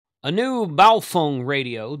A new Baofeng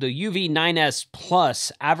radio, the UV9S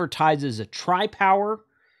Plus, advertises a tri-power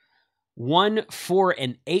 1, 4,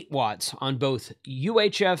 and 8 watts on both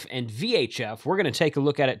UHF and VHF. We're going to take a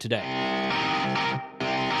look at it today.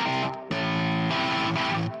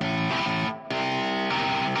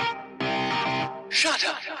 Shut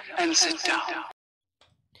up and sit down.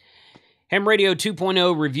 Ham Radio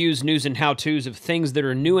 2.0 reviews, news, and how-tos of things that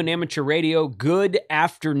are new in amateur radio. Good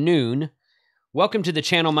afternoon. Welcome to the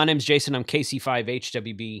channel. My name's Jason. I'm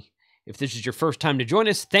KC5HWB. If this is your first time to join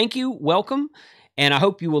us, thank you, welcome, and I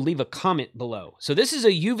hope you will leave a comment below. So this is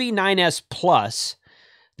a UV9S Plus.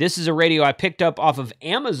 This is a radio I picked up off of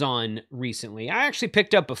Amazon recently. I actually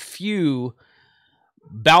picked up a few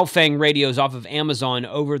Baofeng radios off of Amazon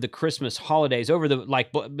over the Christmas holidays, over the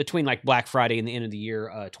between Black Friday and the end of the year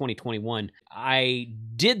 2021. I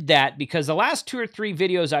did that because the last 2 or 3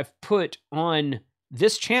 videos I've put on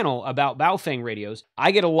this channel about Baofeng radios,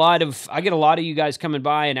 I get a lot of you guys coming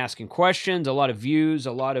by and asking questions, a lot of views,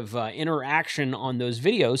 a lot of interaction on those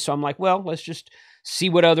videos. So I'm like, well, let's just see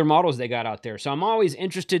what other models they got out there. So I'm always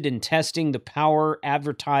interested in testing the power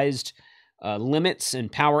advertised limits and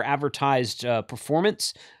power advertised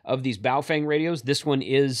performance of these Baofeng radios. This one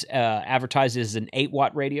is advertised as an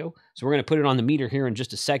 8-watt radio. So we're going to put it on the meter here in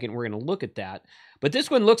just a second. We're going to look at that. But this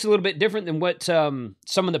one looks a little bit different than what some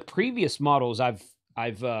of the previous models I've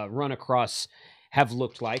run across have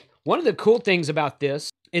looked like. One of the cool things about this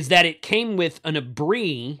is that it came with an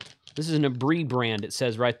Abri. This is an Abri brand. It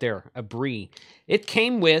says right there, Abri. It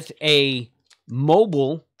came with a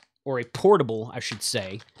mobile, or a portable, I should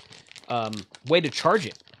say, way to charge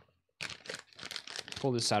it.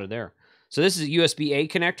 Pull this out of there. So this is a USB-A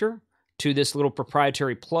connector to this little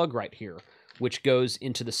proprietary plug right here, which goes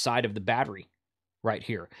into the side of the battery right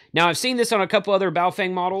here. Now, I've seen this on a couple other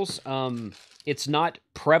Baofeng models. It's not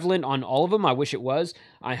prevalent on all of them. I wish it was.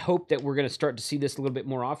 I hope that we're going to start to see this a little bit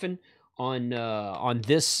more often on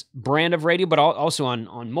this brand of radio, but also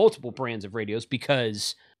on multiple brands of radios,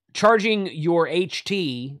 because charging your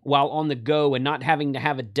HT while on the go and not having to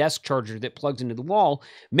have a desk charger that plugs into the wall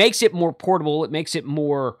makes it more portable. It makes it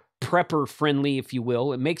more prepper friendly, if you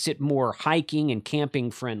will. It makes it more hiking and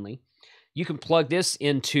camping friendly. You can plug this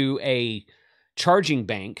into a charging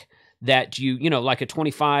bank that like a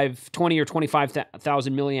 20 or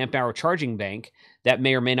 25,000 milliamp hour charging bank that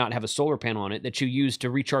may or may not have a solar panel on it that you use to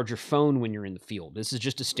recharge your phone when you're in the field. This is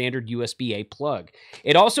just a standard USB-A plug.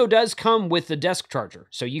 It also does come with the desk charger,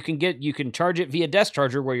 so you can charge it via desk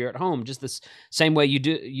charger where you're at home, just the same way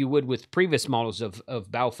you would with previous models of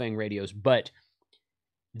Baofeng radios. But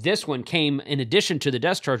this one came, in addition to the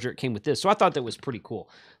desk charger, it came with this. So I thought that was pretty cool.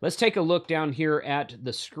 Let's take a look down here at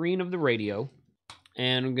the screen of the radio.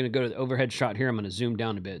 And I'm going to go to the overhead shot here. I'm going to zoom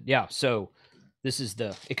down a bit. Yeah, so this is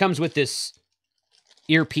it comes with this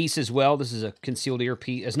earpiece as well. This is a concealed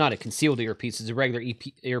earpiece. It's not a concealed earpiece. It's a regular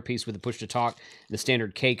earpiece with a push-to-talk. The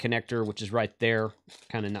standard K connector, which is right there.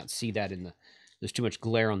 Kind of not see that there's too much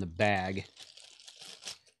glare on the bag.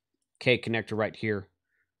 K connector right here.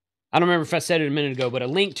 I don't remember if I said it a minute ago, but a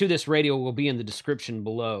link to this radio will be in the description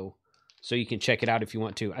below, so you can check it out if you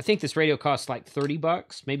want to. I think this radio costs like 30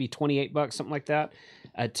 bucks, maybe 28 bucks, something like that.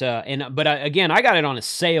 Again, I got it on a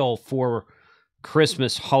sale for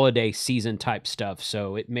Christmas holiday season type stuff,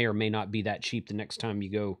 so it may or may not be that cheap the next time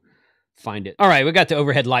you go find it. All right, we got the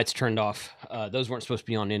overhead lights turned off. Those weren't supposed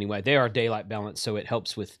to be on anyway. They are daylight balanced, so it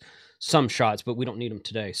helps with some shots, but we don't need them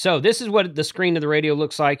today. So this is what the screen of the radio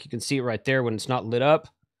looks like. You can see it right there when it's not lit up.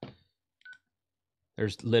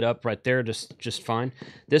 There's lit up right there, just fine.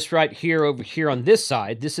 This right here, over here on this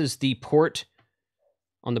side, this is the port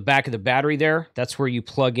on the back of the battery there. That's where you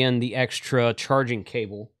plug in the extra charging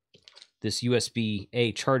cable. This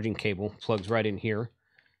USB-A charging cable plugs right in here.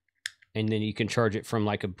 And then you can charge it from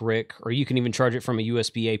like a brick, or you can even charge it from a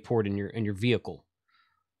USB-A port in your vehicle.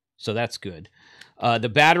 So that's good. The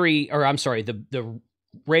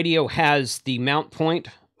radio has the mount point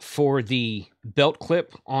for the belt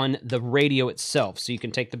clip on the radio itself. So you can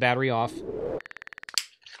take the battery off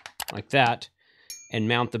like that and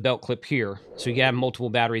mount the belt clip here. So you can have multiple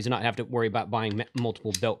batteries and not have to worry about buying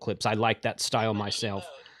multiple belt clips. I like that style myself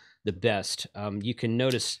the best. You can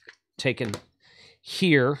notice taken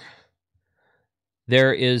here,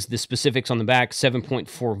 there is the specifics on the back: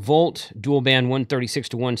 7.4 volt, dual band 136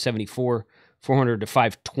 to 174, 400 to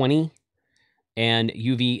 520, and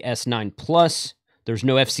UV9S Plus. There's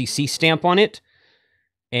no FCC stamp on it,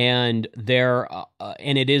 and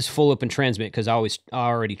it is full open transmit because I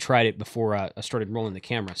already tried it before I started rolling the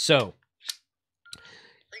camera. So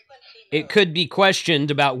it could be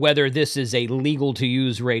questioned about whether this is a legal to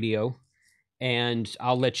use radio, and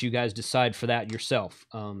I'll let you guys decide for that yourself.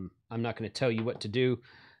 I'm not going to tell you what to do.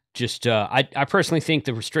 Just I personally think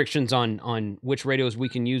the restrictions on which radios we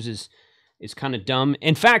can use is kind of dumb.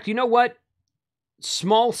 In fact, you know what?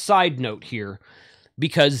 Small side note here,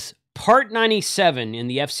 because Part 97 in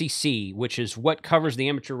the FCC, which is what covers the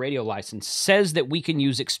amateur radio license, says that we can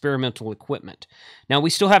use experimental equipment. Now, we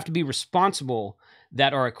still have to be responsible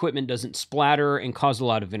that our equipment doesn't splatter and cause a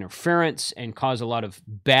lot of interference and cause a lot of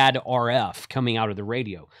bad RF coming out of the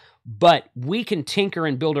radio. But we can tinker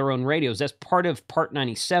and build our own radios. That's part of Part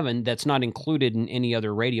 97 that's not included in any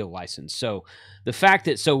other radio license. So the fact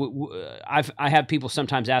that, I have people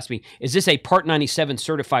sometimes ask me, is this a Part 97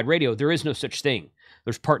 certified radio? There is no such thing.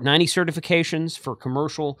 There's Part 90 certifications for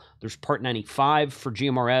commercial. There's Part 95 for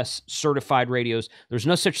GMRS certified radios. There's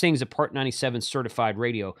no such thing as a Part 97 certified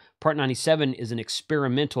radio. Part 97 is an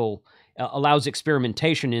experimental, allows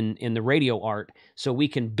experimentation in the radio art, so we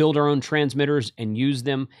can build our own transmitters and use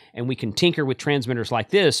them, and we can tinker with transmitters like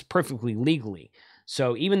this perfectly legally.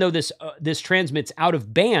 So even though this transmits out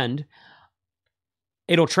of band,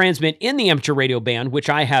 it'll transmit in the amateur radio band, which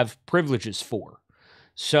I have privileges for.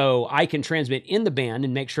 So I can transmit in the band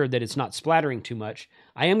and make sure that it's not splattering too much.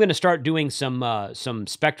 I am going to start doing some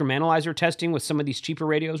spectrum analyzer testing with some of these cheaper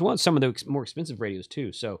radios. Well, some of the more expensive radios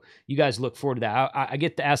too. So you guys look forward to that. I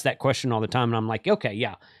get to ask that question all the time, and I'm like, okay,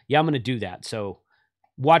 yeah, I'm going to do that. So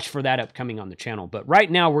watch for that upcoming on the channel. But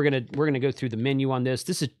right now we're gonna go through the menu on this.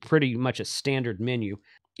 This is pretty much a standard menu.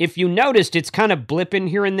 If you noticed, it's kind of blipping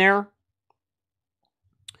here and there.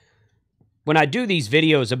 When I do these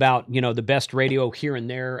videos about, the best radio here and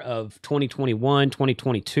there of 2021,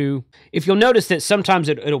 2022, if you'll notice that sometimes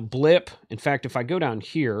it'll blip. In fact, if I go down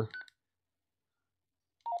here.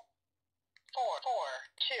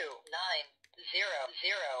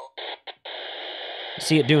 4429000.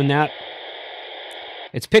 See it doing that?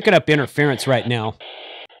 It's picking up interference right now,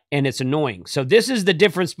 and it's annoying. So this is the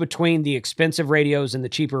difference between the expensive radios and the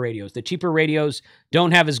cheaper radios. The cheaper radios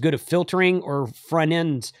don't have as good a filtering or front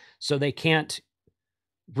ends, so they can't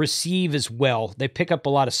receive as well. They pick up a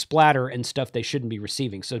lot of splatter and stuff they shouldn't be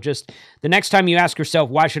receiving. So just the next time you ask yourself,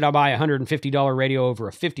 why should I buy a $150 radio over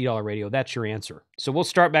a $50 radio? That's your answer. So we'll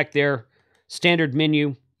start back there. Standard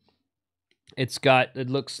menu. It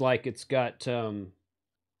looks like it's got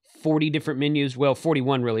 40 different menus. Well,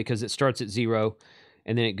 41 really, because it starts at 0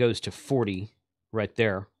 and then it goes to 40 right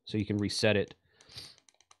there. So you can reset it.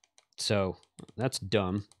 So that's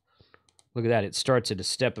dumb. Look at that. It starts at a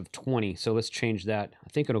step of 20. So let's change that. I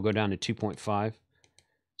think it'll go down to 2.5.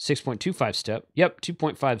 6.25 step. Yep,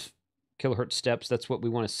 2.5 kilohertz steps. That's what we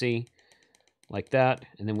want to see. Like that.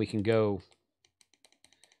 And then we can go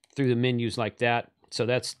through the menus like that. So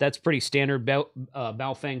that's pretty standard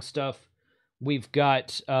Baofeng stuff. We've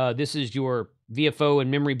got, this is your VFO and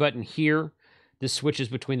memory button here. This switches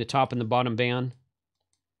between the top and the bottom band.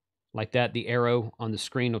 Like that. The arrow on the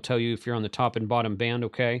screen will tell you if you're on the top and bottom band,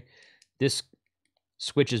 okay? This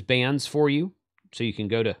switches bands for you, so you can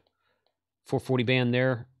go to 440 band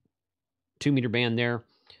there, 2 meter band there.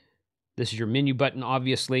 This is your menu button,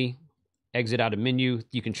 obviously. Exit out of menu.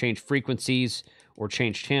 You can change frequencies or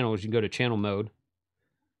change channels. You can go to channel mode.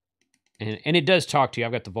 And it does talk to you.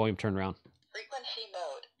 I've got the volume turned around. Frequency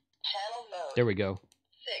mode. Channel mode. There we go.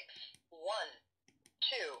 6, 1,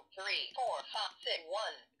 2, 3, 4, 5, 6, 1.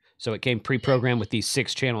 So it came pre-programmed with these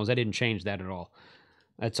 6 channels. I didn't change that at all.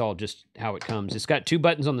 That's all just how it comes. It's got 2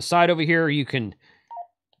 buttons on the side over here. You can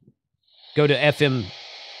go to FM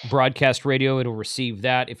broadcast radio. It'll receive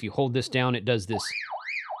that. If you hold this down, it does this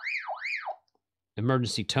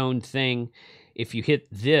emergency tone thing. If you hit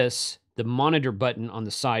this, the monitor button on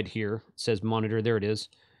the side here, it says monitor. There it is.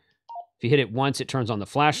 If you hit it once, it turns on the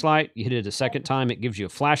flashlight. You hit it a second time, it gives you a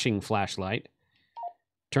flashing flashlight.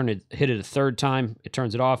 Hit it a third time, it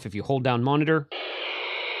turns it off. If you hold down monitor,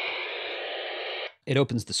 it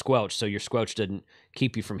opens the squelch, so your squelch doesn't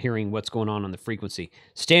keep you from hearing what's going on the frequency.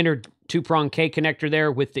 Standard 2-prong K connector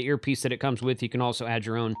there with the earpiece that it comes with. You can also add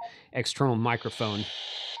your own external microphone.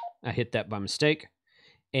 I hit that by mistake.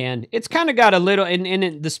 And it's kind of got a little,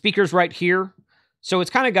 and the speaker's right here, so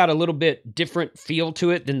it's kind of got a little bit different feel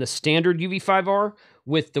to it than the standard UV5R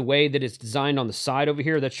with the way that it's designed on the side over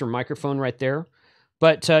here. That's your microphone right there.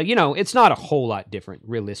 But, it's not a whole lot different,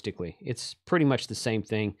 realistically. It's pretty much the same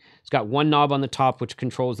thing. It's got one knob on the top, which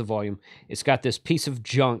controls the volume. It's got this piece of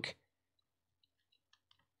junk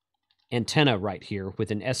antenna right here with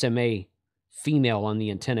an SMA female on the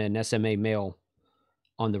antenna and SMA male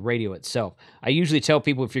on the radio itself. I usually tell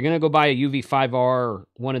people, if you're going to go buy a UV5R or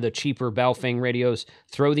one of the cheaper Baofeng radios,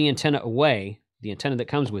 throw the antenna away, the antenna that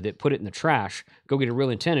comes with it, put it in the trash, go get a real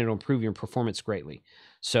antenna. It'll improve your performance greatly.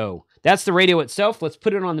 So that's the radio itself. Let's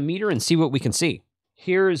put it on the meter and see what we can see.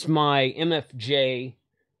 Here's my MFJ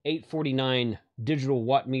 849 digital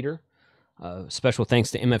watt meter. Special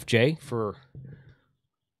thanks to MFJ for,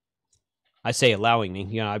 I say, allowing me.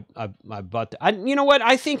 You know, I bought you know what?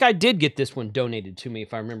 I think I did get this one donated to me,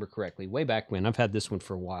 if I remember correctly, way back when. I've had this one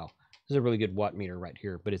for a while. This is a really good watt meter right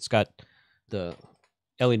here, but it's got the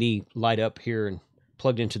LED light up here and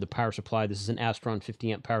plugged into the power supply. This is an Astron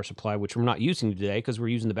 50 amp power supply, which we're not using today because we're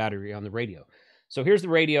using the battery on the radio. So here's the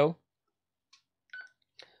radio.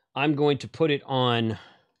 I'm going to put it on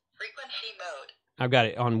Frequency mode. I've got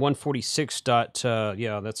it on 146.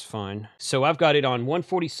 Yeah, that's fine. So I've got it on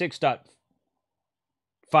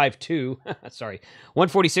 146.52. Sorry,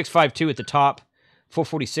 146.52 at the top,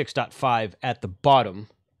 446.5 at the bottom.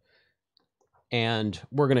 And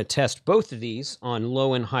we're going to test both of these on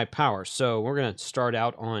low and high power. So we're going to start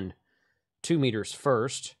out on 2 meters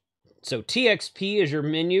first. So TXP is your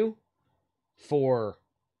menu for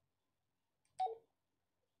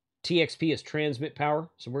TXP is transmit power.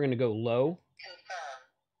 So we're going to go low. Confirm.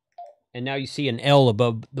 And now you see an L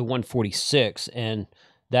above the 146, and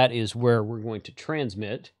that is where we're going to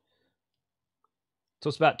transmit. So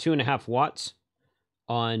it's about 2.5 watts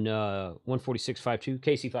on 146.52,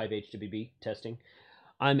 KC5HWB testing.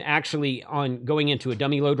 I'm actually going into a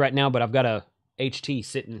dummy load right now, but I've got a HT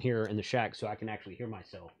sitting here in the shack so I can actually hear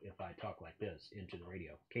myself if I talk like this into the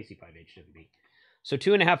radio, KC5HWB. So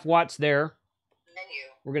 2.5 watts there. Menu.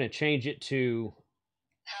 We're going to change it to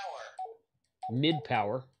Power. mid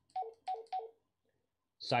power.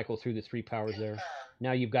 Cycle through the 3 powers there. Confirm.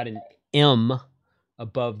 Now you've got an M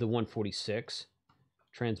above the 146.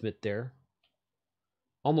 Transmit there.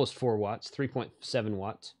 Almost 4 watts, 3.7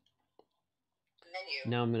 watts. Menu.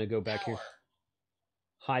 Now I'm going to go back here. Power.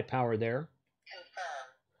 High power there.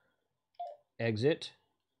 Confirm. Exit.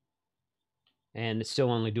 And it's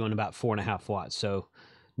still only doing about 4.5 watts. So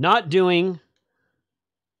not doing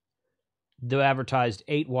the advertised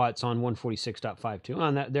 8 watts on 146.52.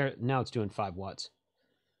 On that there, now it's doing 5 watts.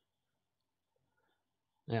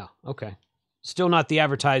 Yeah, okay. Still not the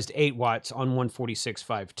advertised 8 watts on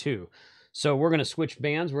 146.52. So we're going to switch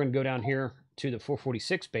bands. We're going to go down here to the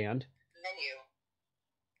 446 band. Menu.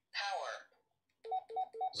 Power.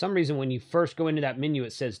 Some reason when you first go into that menu,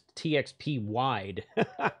 it says TXP wide.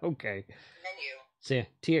 Okay. Menu. See,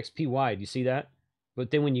 TXP wide, you see that?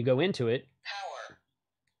 But then when you go into it, Power.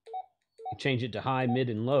 you change it to high, mid,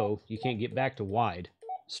 and low. You can't get back to wide.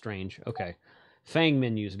 Strange. Okay. Fang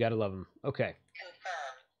menus, gotta love them. Okay.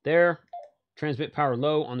 Confirm. There. Transmit power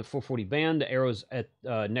low on the 440 band. The arrow's at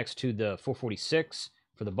next to the 446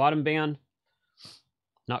 for the bottom band.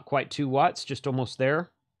 Not quite 2 watts, just almost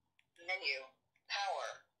there. Menu.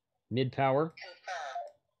 Power. Mid power,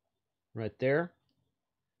 Confirm. right there.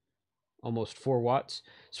 Almost 4 watts.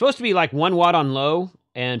 Supposed to be like 1 watt on low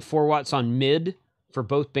and 4 watts on mid for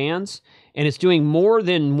both bands. And it's doing more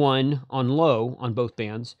than 1 on low on both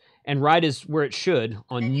bands. And right is where it should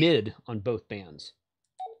on mid on both bands.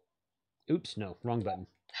 Oops, no, wrong button.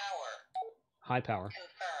 Power. High power.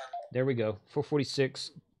 Confirm. There we go.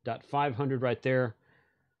 446.500 right there.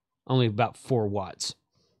 Only about 4 watts.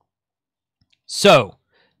 So,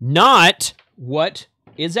 not what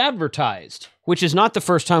is advertised, which is not the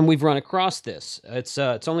first time we've run across this. It's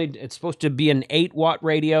supposed to be an 8 watt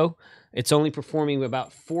radio. It's only performing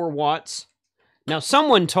about 4 watts. Now,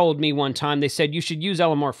 someone told me one time, they said you should use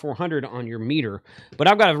LMR 400 on your meter, but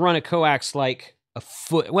I've got to run a coax like a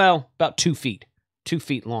foot, well, about 2 feet, 2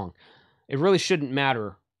 feet long. It really shouldn't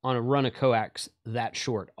matter on a run of coax that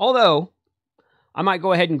short. Although, I might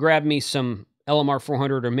go ahead and grab me some LMR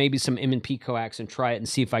 400 or maybe some M&P coax and try it and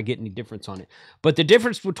see if I get any difference on it. But the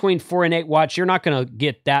difference between 4 and 8 watts, you're not going to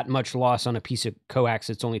get that much loss on a piece of coax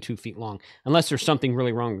that's only 2 feet long, unless there's something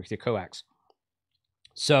really wrong with your coax.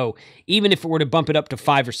 So even if it were to bump it up to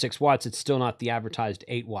 5 or 6 watts, it's still not the advertised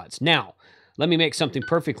 8 watts. Now, let me make something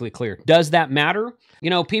perfectly clear. Does that matter? You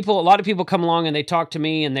know, a lot of people come along and they talk to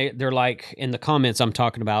me and they're like, in the comments I'm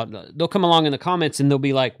talking about, they'll come along in the comments and they'll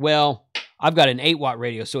be like, well, I've got an 8 watt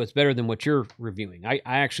radio, so it's better than what you're reviewing. I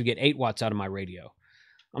actually get 8 watts out of my radio.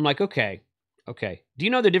 I'm like, okay. Do you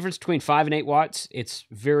know the difference between 5 and 8 watts? It's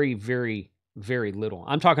very, very, very little.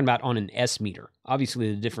 I'm talking about on an S meter.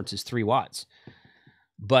 Obviously, the difference is 3 watts.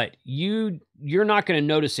 But you're not going to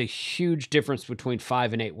notice a huge difference between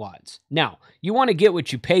 5 and 8 watts. Now, you want to get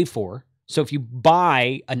what you pay for. So if you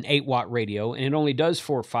buy an 8 watt radio and it only does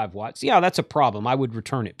 4 or 5 watts, yeah, that's a problem. I would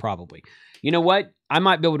return it probably. You know what? I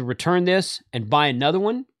might be able to return this and buy another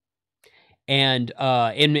one, and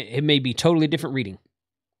it may be totally different reading.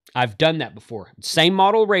 I've done that before. Same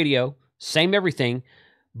model radio, same everything,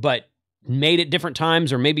 but made at different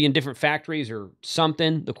times or maybe in different factories or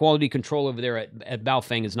something. The quality control over there at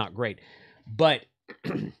Baofeng is not great. But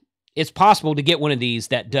it's possible to get one of these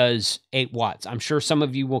that does 8 watts. I'm sure some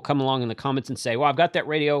of you will come along in the comments and say, well, I've got that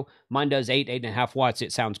radio. Mine does 8.5 watts.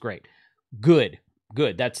 It sounds great. Good.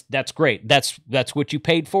 That's great. That's what you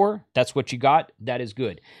paid for. That's what you got. That is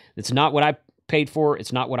good. It's not what I paid for.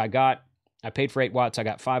 It's not what I got. I paid for 8 watts. I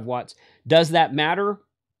got 5 watts. Does that matter?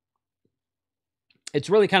 It's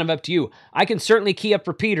really kind of up to you. I can certainly key up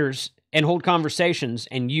repeaters and hold conversations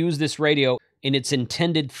and use this radio in its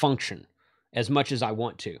intended function as much as I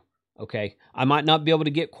want to. Okay, I might not be able to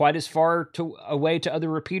get quite as far away to other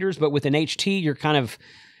repeaters, but with an HT, you're kind of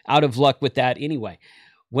out of luck with that anyway.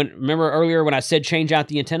 Remember earlier when I said change out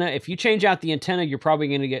the antenna? If you change out the antenna, you're probably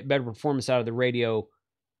going to get better performance out of the radio,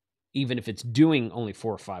 even if it's doing only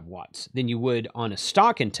 4 or 5 watts, than you would on a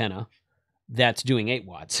stock antenna that's doing 8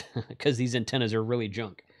 watts, because these antennas are really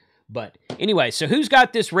junk. But anyway, so who's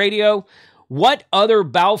got this radio? What other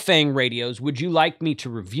Baofeng radios would you like me to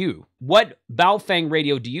review? What Baofeng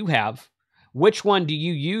radio do you have? Which one do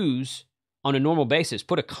you use on a normal basis?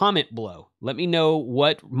 Put a comment below. Let me know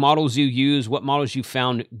what models you use, what models you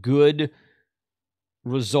found good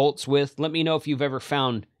results with. Let me know if you've ever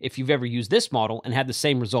used this model and had the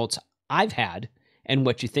same results I've had and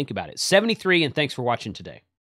what you think about it. 73, and thanks for watching today.